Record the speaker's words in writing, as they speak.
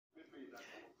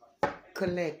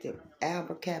Collective,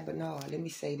 Albert Cabanard, let me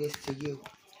say this to you.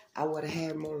 I would have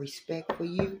had more respect for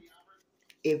you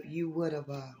if you would have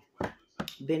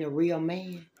been a real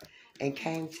man and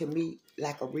came to me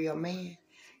like a real man.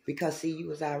 Because, see, you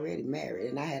was already married,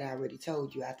 and I had already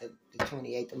told you after the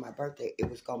 28th of my birthday it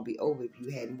was going to be over if you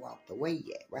hadn't walked away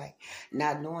yet, right?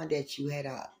 Not knowing that you had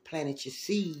planted your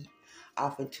seed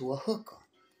off into a hooker.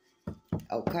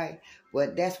 Okay,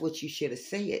 well, that's what you should have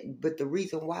said. But the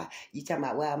reason why you talking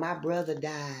about, well, my brother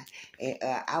died and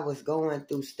I was going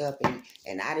through stuff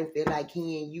and I didn't feel like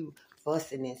he and you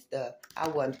fussing and stuff. I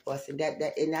wasn't fussing that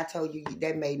and I told you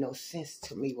that made no sense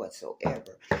to me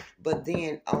whatsoever. But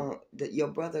then your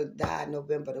brother died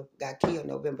got killed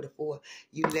November the 4th.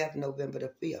 You left November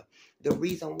the 5th. The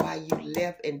reason why you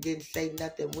left and didn't say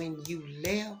nothing when you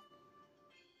left,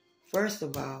 first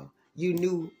of all, you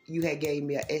knew you had gave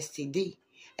me a STD.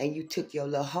 And you took your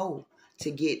little hole to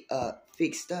get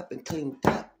fixed up and cleaned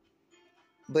up.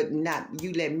 But not,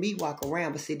 you let me walk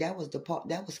around. But see, that was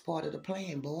part of the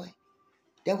plan, boy.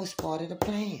 That was part of the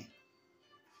plan.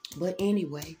 But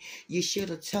anyway, you should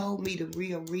have told me the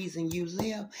real reason you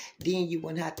left. Then you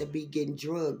wouldn't have to be getting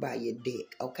drugged by your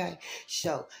dick, okay?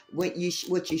 So, what you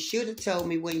should have told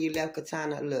me when you left,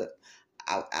 Katana, look,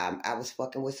 I was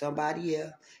fucking with somebody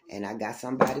else, and I got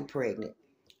somebody pregnant.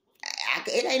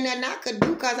 It ain't nothing I could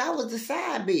do because I was the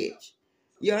side bitch.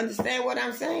 You understand what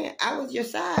I'm saying? I was your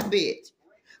side bitch.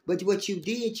 But what you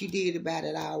did about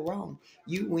it all wrong.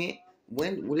 You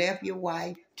left your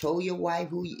wife, told your wife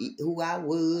who I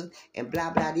was, and blah,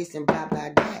 blah, this and blah, blah,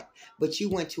 that. But you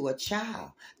went to a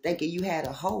child thinking you had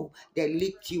a hoe that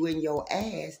licked you in your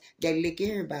ass, that lick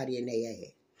everybody in their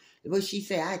ass. But she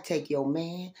said, I take your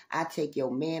man, I take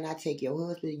your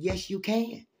husband. Yes, you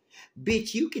can.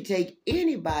 Bitch, you can take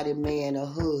anybody, man or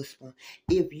husband,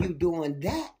 if you doing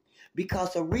that.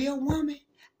 Because a real woman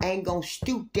ain't gonna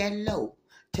stoop that low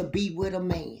to be with a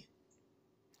man.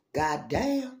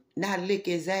 Goddamn, not lick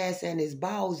his ass and his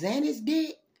balls and his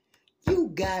dick.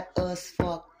 You got us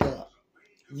fucked up.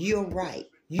 You're right.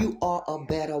 You are a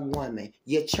better woman.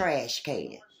 You're trash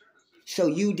can. So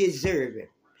you deserve it.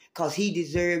 Because he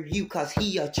deserved you because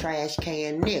he a trash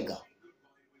can nigga.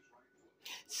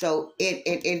 So,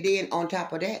 and then on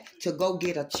top of that, to go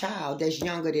get a child that's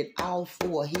younger than all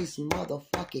four of his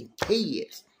motherfucking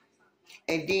kids.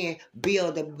 And then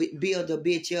build a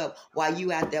bitch up while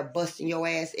you out there busting your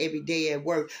ass every day at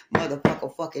work,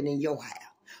 motherfucker fucking in your house.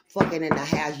 Fucking in the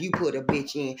house you put a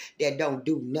bitch in that don't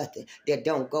do nothing, that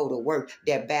don't go to work,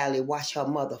 that barely wash her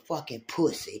motherfucking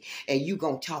pussy. And you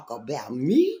gonna talk about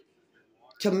me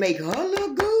to make her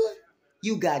look good?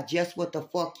 You got just what the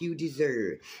fuck you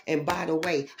deserve. And by the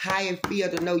way, how it feel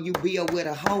to know you build with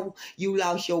a hoe? You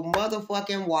lost your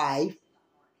motherfucking wife.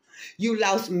 You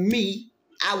lost me.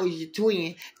 I was your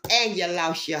twin. And you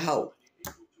lost your hoe.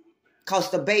 Because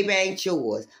the baby ain't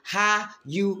yours. How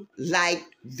you like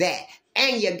that?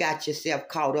 And you got yourself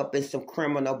caught up in some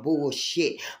criminal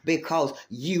bullshit because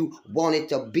you wanted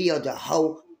to build a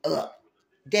hoe up.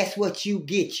 That's what you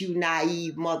get, you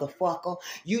naive motherfucker.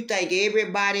 You think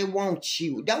everybody wants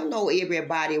you. Don't know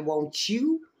everybody wants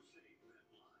you.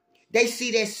 They see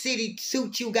that city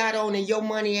suit you got on and your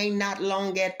money ain't not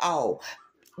long at all.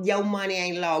 Your money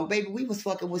ain't long. Baby, we was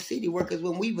fucking with city workers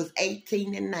when we was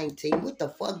 18 and 19. What the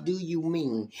fuck do you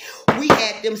mean? We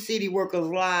had them city workers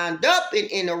lined up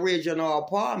in the original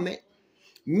apartment.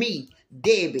 Me,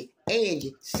 Debbie,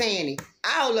 Angie, Sandy,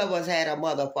 all of us had a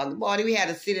motherfucking party. We had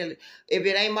a city. If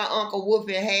it ain't my Uncle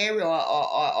Wolfie and Harry or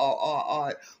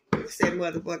what's that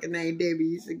motherfucking name Debbie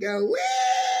used to go,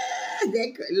 well,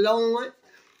 that Lauren,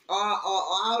 or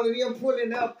all of them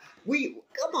pulling up.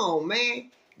 Come on,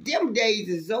 man. Them days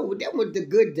is over. Them was the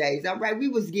good days, all right? We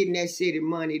was getting that city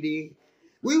money then.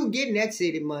 We were getting that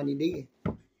city money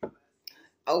then.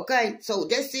 Okay? So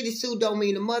that city suit don't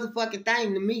mean a motherfucking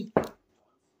thing to me.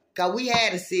 Because we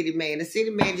had a city man. A city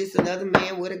man just another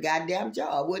man with a goddamn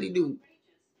job. What'd he do?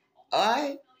 All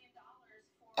right?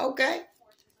 Okay.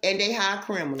 And they hire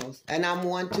criminals. And I'm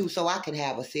one too, so I can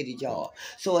have a city job.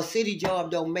 So a city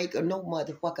job don't make no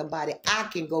motherfucking body. I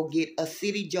can go get a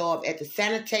city job at the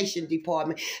sanitation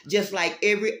department just like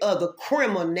every other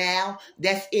criminal now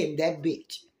that's in that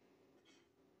bitch.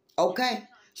 Okay?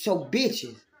 So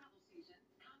bitches,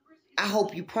 I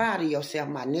hope you proud of yourself,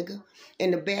 my nigga.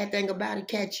 And the bad thing about it,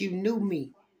 Cat, you knew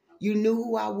me. You knew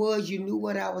who I was. You knew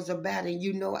what I was about. And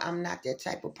you know I'm not that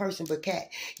type of person. But, Cat,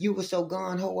 you were so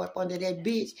gung-ho up under that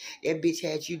bitch. That bitch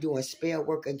had you doing spell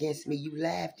work against me. You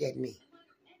laughed at me.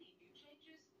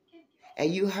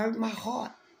 And you hurt my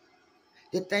heart.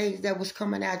 The things that was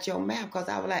coming out your mouth. Because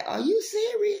I was like, are you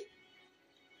serious?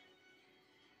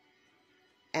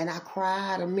 And I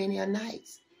cried a many a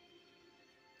nights.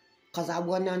 Because I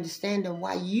wasn't understanding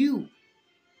why you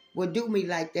would do me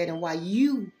like that and why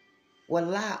you would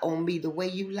lie on me the way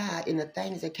you lied and the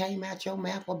things that came out your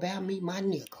mouth about me, my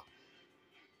nigga.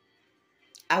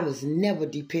 I was never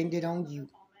dependent on you.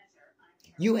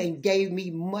 You ain't gave me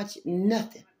much,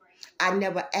 nothing. I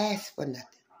never asked for nothing.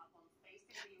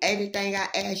 Anything I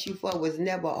asked you for was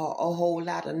never a whole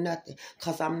lot of nothing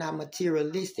because I'm not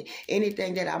materialistic.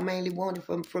 Anything that I mainly wanted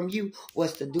from you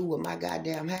was to do with my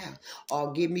goddamn house.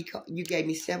 Or you gave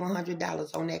me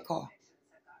 $700 on that car.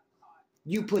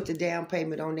 You put the down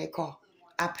payment on that car.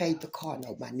 I paid the car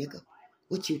note, my nigga.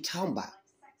 What you talking about?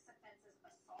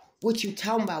 What you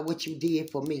talking about what you did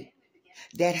for me?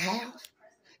 That house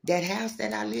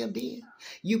that I lived in,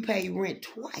 you paid rent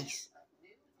twice.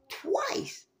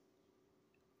 Twice.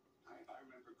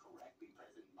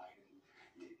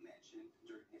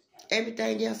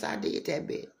 Everything else I did that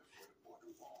bit.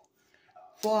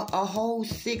 For a whole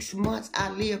 6 months, I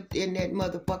lived in that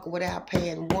motherfucker without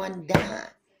paying one dime.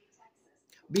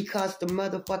 Because the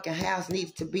motherfucking house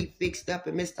needed to be fixed up.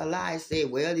 And Mr. Elias said,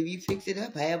 well, if you fix it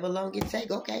up, however long it take,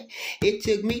 okay. It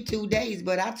took me 2 days,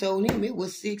 but I told him it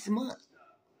was 6 months.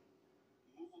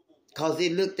 Because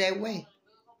it looked that way.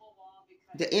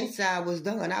 The inside was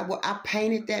done. I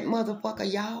painted that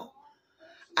motherfucker, y'all.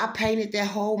 I painted that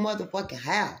whole motherfucking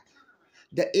house.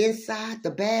 The inside, the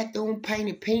bathroom,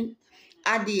 painted pink.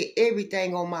 I did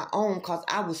everything on my own because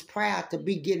I was proud to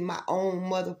be getting my own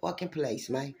motherfucking place,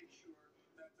 man.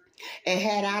 And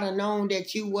had I known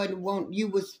that you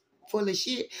was full of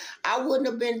shit, I wouldn't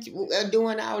have been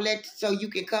doing all that so you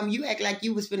can come. You act like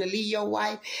you was finna leave your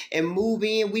wife and move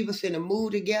in. We was finna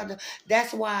move together.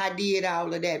 That's why I did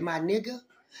all of that, my nigga.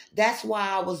 That's why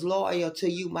I was loyal to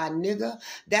you, my nigga.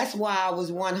 That's why I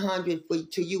was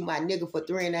 100 to you, my nigga, for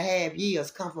 3.5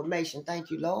 years. Confirmation.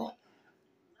 Thank you, Lord.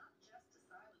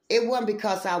 It wasn't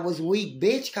because I was weak,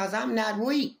 bitch, because I'm not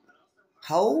weak.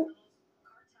 Ho.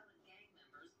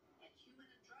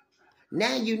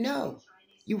 Now you know.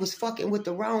 You was fucking with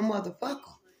the wrong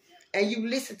motherfucker. And you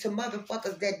listen to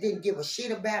motherfuckers that didn't give a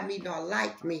shit about me nor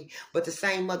liked me, but the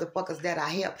same motherfuckers that I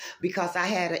helped because I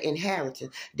had an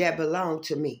inheritance that belonged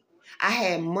to me. I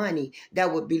had money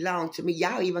that would belong to me.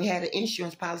 Y'all even had an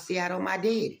insurance policy out on my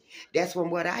daddy. That's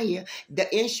from what I hear.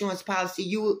 The insurance policy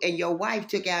you and your wife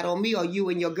took out on me, or you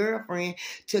and your girlfriend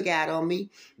took out on me,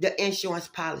 the insurance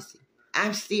policy.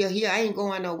 I'm still here. I ain't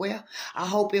going nowhere. I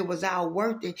hope it was all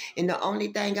worth it. And the only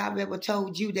thing I've ever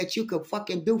told you that you could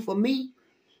fucking do for me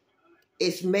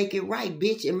is make it right,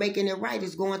 bitch. And making it right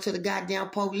is going to the goddamn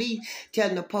police,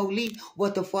 telling the police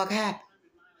what the fuck happened.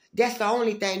 That's the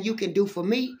only thing you can do for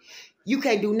me. You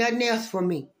can't do nothing else for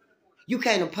me. You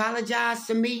can't apologize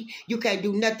to me. You can't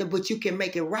do nothing, but you can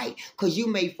make it right because you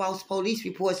made false police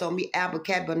reports on me, Albert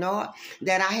Cat Bernard,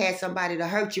 that I had somebody to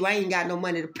hurt you. I ain't got no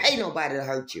money to pay nobody to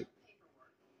hurt you.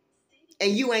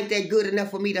 And you ain't that good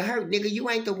enough for me to hurt, nigga. You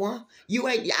ain't the one.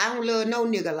 I don't love no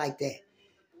nigga like that.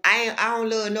 I don't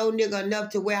love no nigga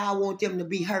enough to where I want them to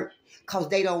be hurt because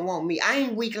they don't want me. I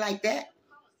ain't weak like that.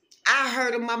 I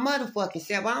hurt my motherfucking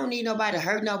self. I don't need nobody to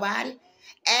hurt nobody.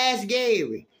 Ask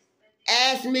Gary.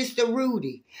 Ask Mr.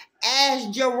 Rudy.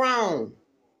 Ask Jerome.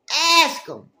 Ask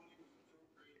them.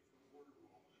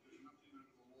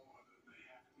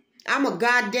 I'm a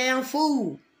goddamn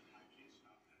fool.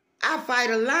 I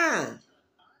fight a line.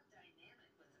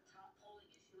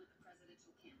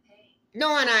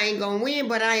 Knowing I ain't gonna win,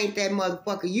 but I ain't that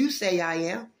motherfucker you say I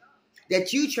am.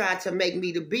 That you tried to make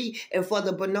me to be. And for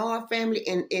the Bernard family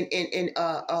in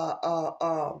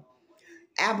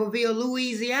Albertville,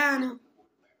 Louisiana,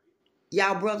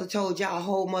 y'all brother told y'all a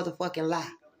whole motherfucking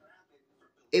lie.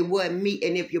 It wasn't me.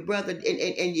 And if your brother,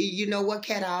 and you know what,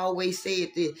 Cat, I always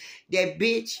said this, that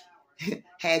bitch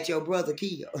had your brother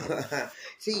killed.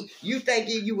 See, you think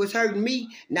you was hurting me?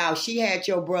 Now, she had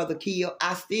your brother killed.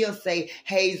 I still say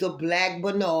Hazel Black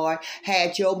Bernard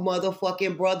had your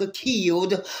motherfucking brother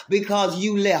killed because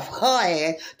you left her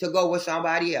ass to go with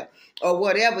somebody else. Or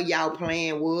whatever y'all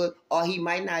plan was. Or he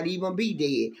might not even be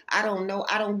dead. I don't know.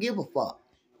 I don't give a fuck.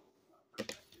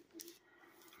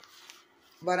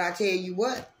 But I tell you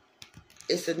what,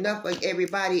 it's enough of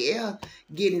everybody else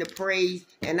getting the praise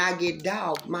and I get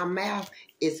dogged. My mouth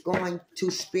is going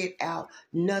to spit out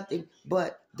nothing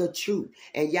but the truth.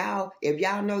 And y'all, if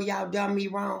y'all know y'all done me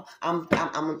wrong, I'm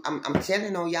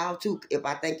telling on y'all too. If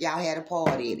I think y'all had a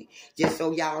part in it, just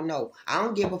so y'all know, I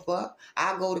don't give a fuck.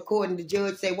 I'll go to court and the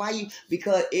judge say, why you?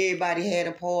 Because everybody had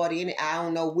a part in it. I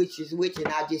don't know which is which, and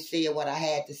I just said what I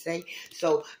had to say.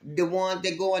 So the ones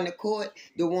that go in the court,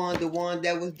 the ones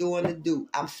that was doing the do,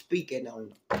 I'm speaking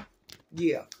on them.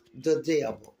 Yeah, the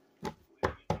devil.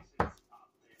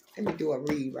 Let me do a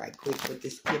read right quick with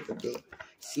this skipper deck.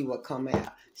 See what come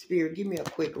out. Spirit, give me a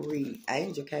quick read.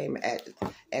 Angel came at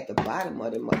the bottom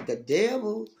of the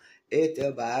devil at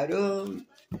the bottom.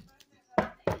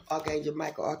 Archangel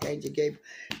Michael, Archangel Gabriel.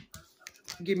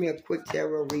 Give me a quick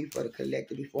tarot read for the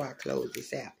collective before I close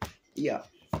this out. Yeah.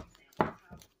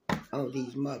 On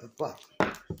these motherfuckers.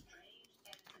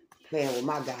 Playing with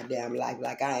my goddamn life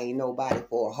like I ain't nobody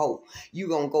for a hoe. You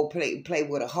gonna go play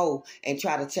with a hoe and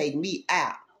try to take me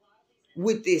out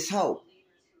with this hoe.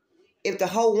 If the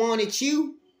hoe wanted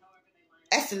you,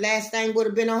 that's the last thing would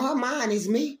have been on her mind is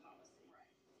me.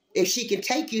 If she can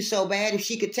take you so bad, and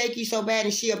she a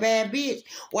bad bitch,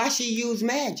 why she use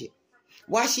magic?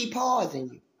 Why she pausing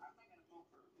you?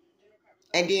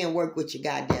 And then work with your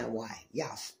goddamn wife.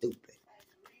 Y'all stupid.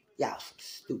 Y'all some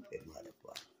stupid motherfucker.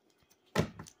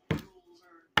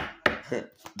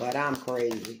 But I'm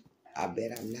crazy. I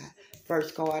bet I'm not.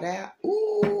 First card out.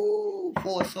 Ooh,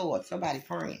 4 swords. Somebody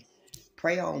praying.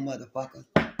 Pray on, motherfucker.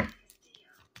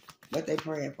 What they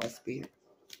praying for, Spirit?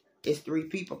 It's 3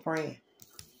 people praying.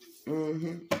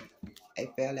 They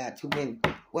fell out too many.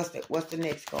 What's the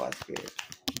next card, Spirit?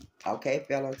 Okay,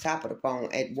 fell on top of the phone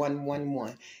at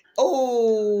 111.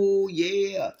 Oh,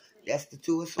 yeah. That's the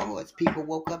 2 of swords. People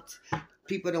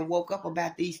done woke up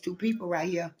about these 2 people right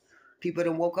here. People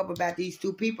done woke up about these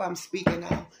 2 people I'm speaking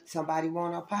on. Somebody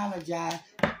want to apologize.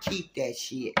 Keep that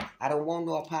shit. I don't want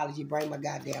no apology. Bring my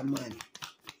goddamn money.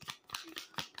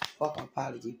 Fuck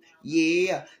apology.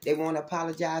 Yeah, they want to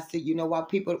apologize to, you know what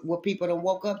people done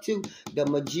woke up to? The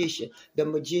magician. The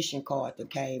magician card that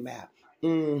came out.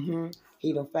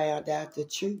 He done found out the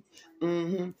truth.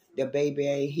 The baby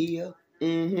ain't here.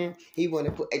 He want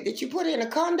to put, did you put her in a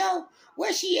condo?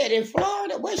 Where she at? In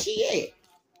Florida? Where she at?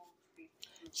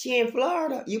 She in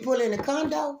Florida. You put her in a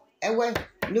condo? And where?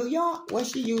 New York? Where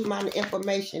she use my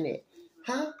information at?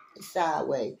 Huh?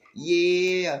 Sideways.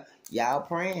 Yeah. Y'all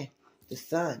praying. The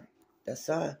sun.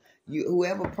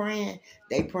 Whoever praying,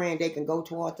 they praying they can go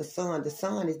toward the sun. The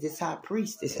sun is this high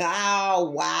priestess.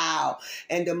 Oh, wow.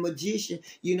 And the magician,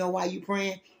 you know why you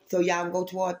praying? So y'all can go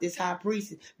toward this high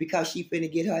priestess because she finna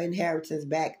get her inheritance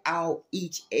back, all,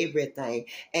 everything.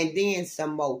 And then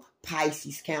some more.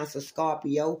 Pisces, Cancer,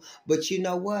 Scorpio. But you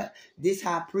know what? This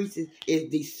high priestess is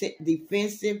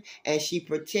defensive and she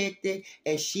protected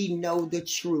and she know the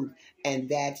truth. And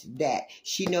that's that.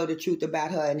 She know the truth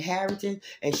about her inheritance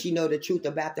and she know the truth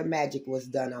about the magic was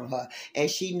done on her.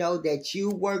 And she know that you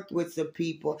worked with some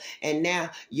people and now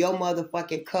your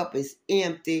motherfucking cup is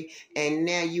empty and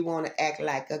now you want to act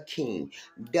like a king.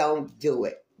 Don't do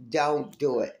it. Don't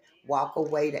do it. Walk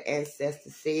away, the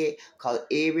ancestors said, because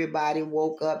everybody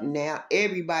woke up now.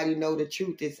 Everybody know the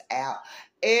truth is out.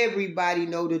 Everybody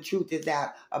know the truth is out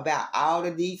about all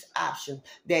of these options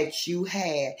that you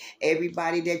had.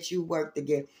 Everybody that you worked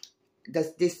against.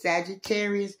 This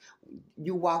Sagittarius,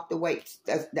 you walked away.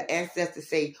 The ancestors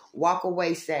say, walk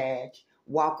away, Sag.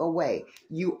 Walk away.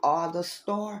 You are the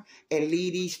star and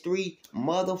leave these 3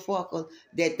 motherfuckers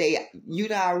that you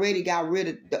already got rid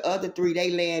of the other 3. They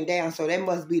laying down, so they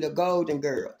must be the golden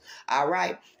girl. All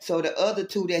right. So the other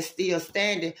 2 that's still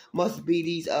standing must be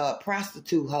these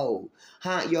prostitute hoes.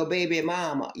 Huh? Your baby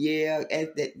mama. Yeah,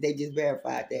 they just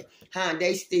verified that. Huh?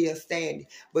 They still standing.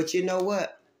 But you know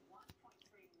what?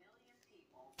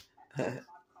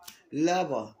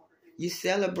 Lover, you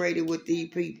celebrated with these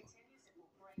people.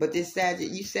 But this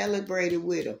Sagittarius, you celebrated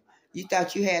with them. You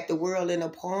thought you had the world in the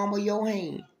palm of your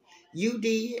hand. You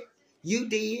did. You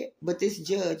did. But this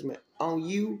judgment on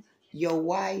you, your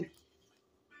wife.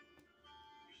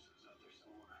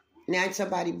 Now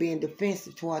somebody being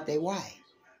defensive toward their wife.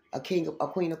 A queen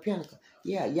of pentacles.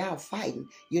 Yeah, y'all fighting.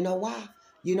 You know why?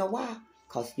 You know why?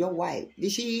 Because your wife, did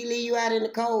she leave you out in the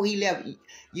cold? You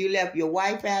left your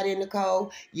wife out in the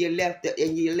cold. You left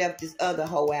this other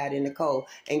hoe out in the cold.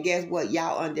 And guess what?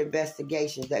 Y'all under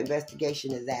investigation. The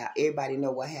investigation is out. Everybody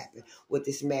know what happened with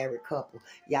this married couple.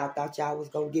 Y'all thought y'all was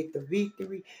going to get the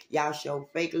victory. Y'all showed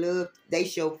fake love. They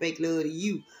showed fake love to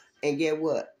you. And guess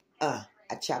what? I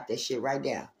chopped that shit right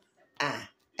down.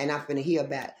 And I'm finna hear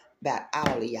about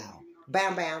all of y'all.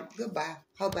 Bam, bam. Goodbye.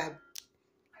 Hope I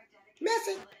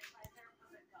messing.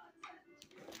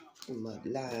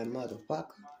 Lying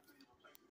motherfucker.